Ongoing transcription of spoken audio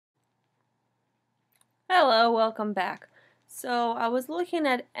Hello, welcome back. So I was looking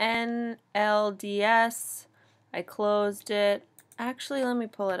at NLDS. I closed it. Actually, let me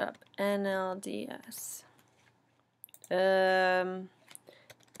pull it up. NLDS.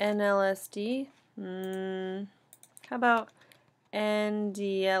 NLSD. How about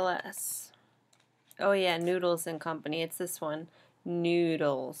NDLS? Oh yeah, Noodles and Company. It's this one.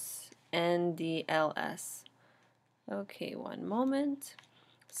 Noodles. NDLS. Okay, one moment.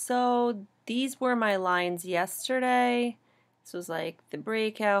 So these were my lines yesterday. This was like the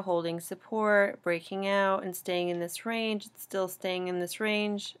breakout, holding support, breaking out, and staying in this range. It's still staying in this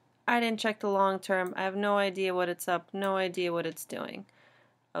range. I didn't check the long term. I have no idea what it's up, no idea what it's doing.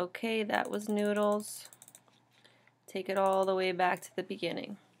 Okay, that was Noodles. Take it all the way back to the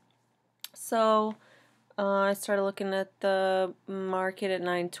beginning. So I started looking at the market at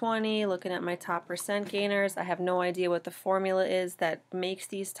 920, looking at my top percent gainers. I have no idea what the formula is that makes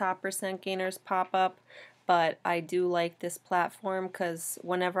these top percent gainers pop up, but I do like this platform because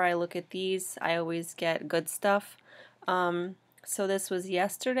whenever I look at these, I always get good stuff. So this was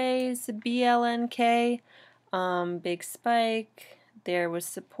yesterday's BLNK, big spike. There was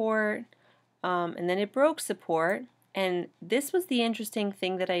support, and then it broke support. And this was the interesting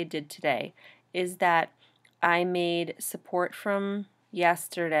thing that I did today, is that I made support from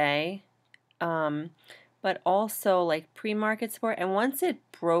yesterday, but also like pre-market support. And once it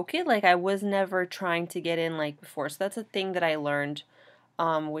broke it, like I was never trying to get in like before. So that's a thing that I learned,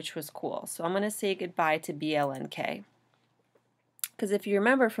 which was cool. So I'm going to say goodbye to BLNK. Because if you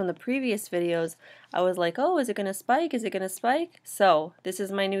remember from the previous videos, I was like, oh, is it going to spike? Is it going to spike? So this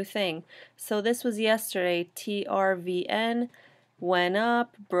is my new thing. So this was yesterday, TRVN. Went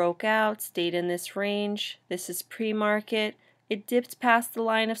up, broke out, stayed in this range. This is pre-market. It dipped past the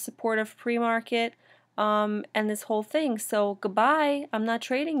line of support of pre-market, and this whole thing. So goodbye, I'm not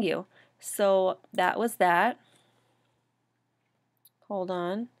trading you. So that was that. Hold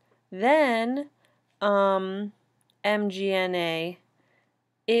on. Then MGNA.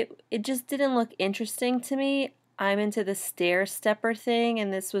 It just didn't look interesting to me. I'm into the stair stepper thing,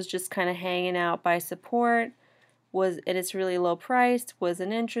 and this was just kind of hanging out by support. And it's really low priced,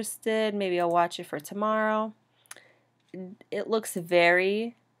 wasn't interested, maybe I'll watch it for tomorrow. It looks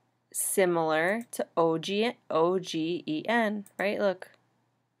very similar to OGEN, right? Look,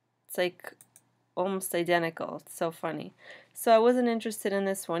 it's like almost identical. It's so funny. So I wasn't interested in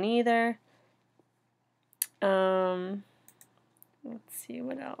this one either. Let's see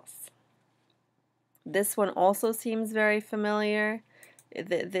what else. This one also seems very familiar.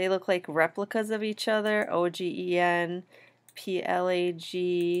 They look like replicas of each other. OGEN,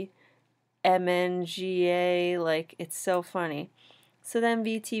 PLAG, MNGA, like it's so funny. So then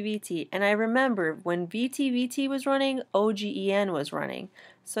VTVT, and I remember when VTVT was running, OGEN was running.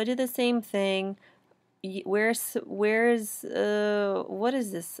 So I did the same thing. What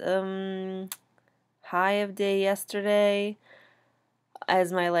is this? High of day yesterday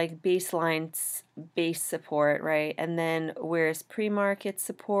as my like baseline base support, right? And then where's pre-market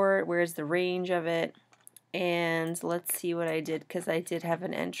support? Where's the range of it? And let's see what I did, because I did have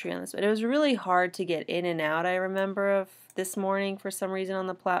an entry on this. But it was really hard to get in and out, I remember, of this morning for some reason on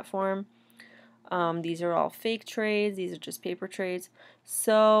the platform. These are all fake trades. These are just paper trades.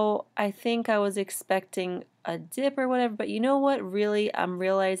 So I think I was expecting a dip or whatever. But you know what? Really, I'm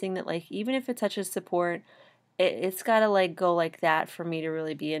realizing that like even if it touches support, it's got to like go like that for me to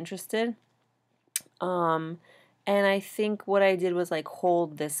really be interested. And I think what I did was like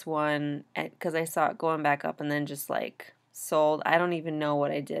hold this one because I saw it going back up and then just like sold. I don't even know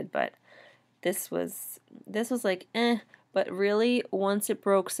what I did, but this was like but really once it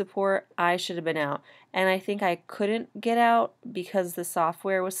broke support, I should have been out. And I think I couldn't get out because the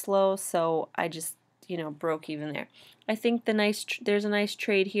software was slow, so I just, broke even there. I think there's a nice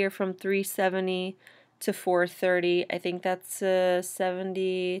trade here from 370 to 430. I think that's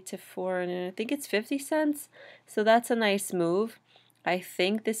 70 to 4, and I think it's 50 cents. So that's a nice move. I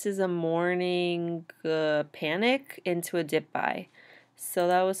think this is a morning panic into a dip buy. So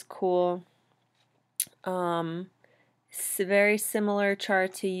that was cool. Very similar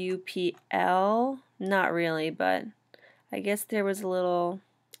chart to UPL. Not really, but I guess there was a little,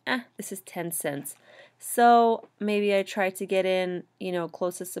 this is 10 cents. So maybe I tried to get in,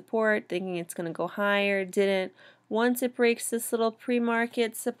 close to support, thinking it's going to go higher. Didn't. Once it breaks this little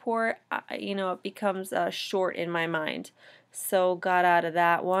pre-market support, it becomes short in my mind. So got out of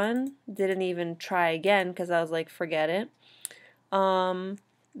that one. Didn't even try again because I was like, forget it.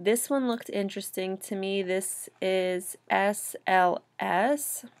 This one looked interesting to me. This is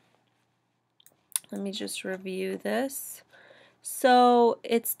SLS. Let me just review this. So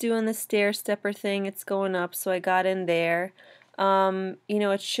it's doing the stair stepper thing, it's going up, so I got in there. You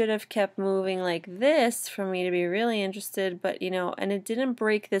know, it should have kept moving like this for me to be really interested, but you know, and it didn't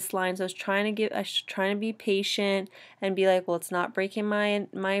break this line, so I was trying to be patient and be like, well, it's not breaking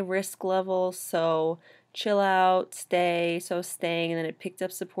my risk level, so chill out, stay. So I was staying, and then it picked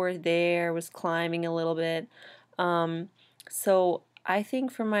up support there, was climbing a little bit. So I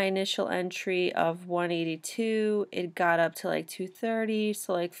think for my initial entry of 182, it got up to like 230,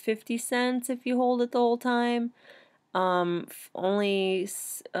 so like 50 cents if you hold it the whole time. Only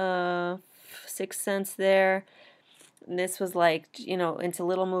 6 cents there. And this was like, you know, into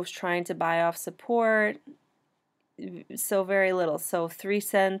little moves trying to buy off support. So very little. So 3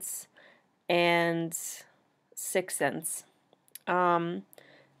 cents and 6 cents. And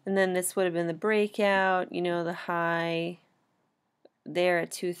then this would have been the breakout, you know, the high there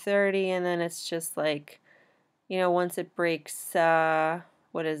at 230, and then it's just like, you know, once it breaks,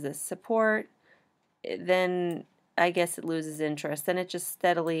 what is this, support, then I guess it loses interest. Then it just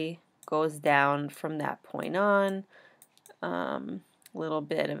steadily goes down from that point on. Little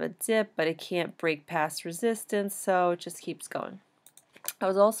bit of a dip, but it can't break past resistance, so it just keeps going. I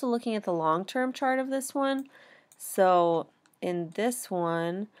was also looking at the long-term chart of this one. So in this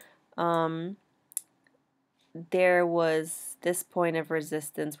one, there was this point of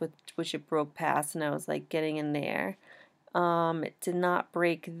resistance which it broke past, and I was like getting in there. It did not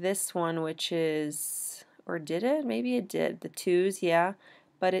break this one, which is, or did it? Maybe it did. The 2s, yeah,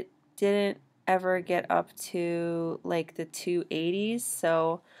 but it didn't ever get up to like the 280s,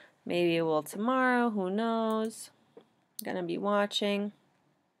 so maybe it will tomorrow, who knows. I'm gonna be watching.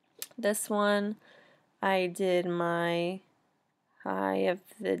 This one, I did my high of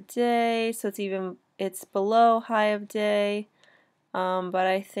the day, so it's below high of day, but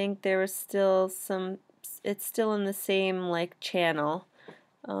I think there was still some, it's still in the same like channel,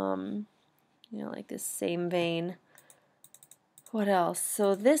 you know, like this same vein. What else?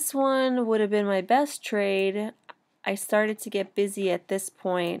 So this one would have been my best trade. I started to get busy at this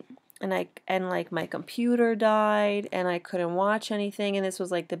point, and like my computer died and I couldn't watch anything, and this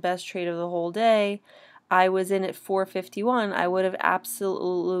was like the best trade of the whole day. I was in at 451. I would have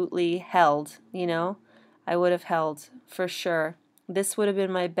absolutely held, you know. I would have held for sure. This would have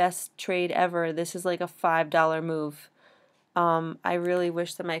been my best trade ever. This is like a $5 move. I really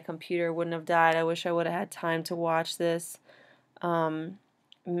wish that my computer wouldn't have died. I wish I would have had time to watch this.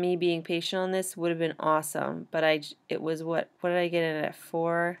 Me being patient on this would have been awesome, but it was what did I get in at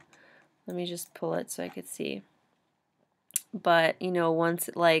 4? Let me just pull it so I could see. But you know, once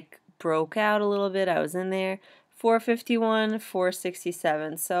it like broke out a little bit, I was in there. 451,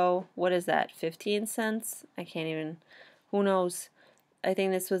 467. So what is that? 15 cents? I can't even. Who knows? I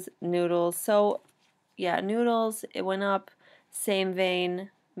think this was noodles. So yeah, noodles. It went up. Same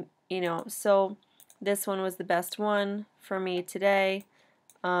vein. You know. So this one was the best one for me today.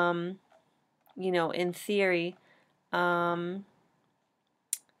 You know, in theory.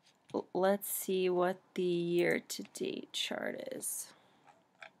 Let's see what the year-to-date chart is.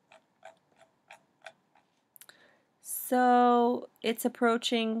 So it's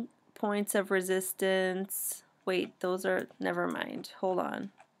approaching points of resistance. Wait, those are, never mind. Hold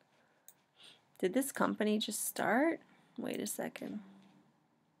on. Did this company just start? Wait a second.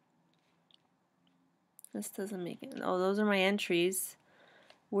 This doesn't make it. Oh, those are my entries.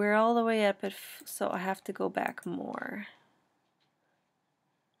 We're all the way up at, so I have to go back more.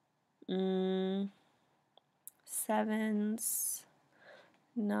 7s,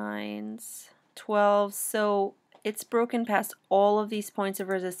 9s, 12s. So it's broken past all of these points of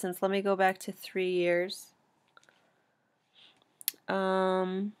resistance. Let me go back to 3 years.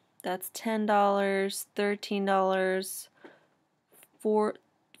 That's $10, $13,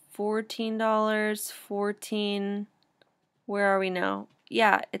 $14, 14. Where are we now?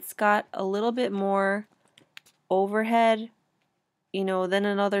 Yeah, it's got a little bit more overhead, you know, then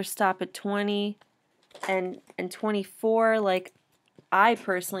another stop at 20 and 24. Like, I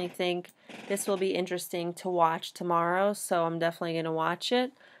personally think this will be interesting to watch tomorrow, so I'm definitely going to watch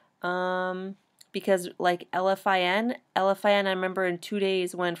it. Because like LFIN, I remember in 2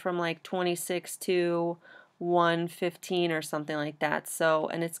 days went from like 26 to 115 or something like that. So,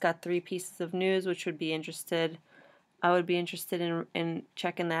 and it's got 3 pieces of news, which would be interested. I would be interested in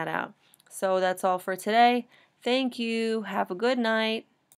checking that out. So that's all for today. Thank you. Have a good night.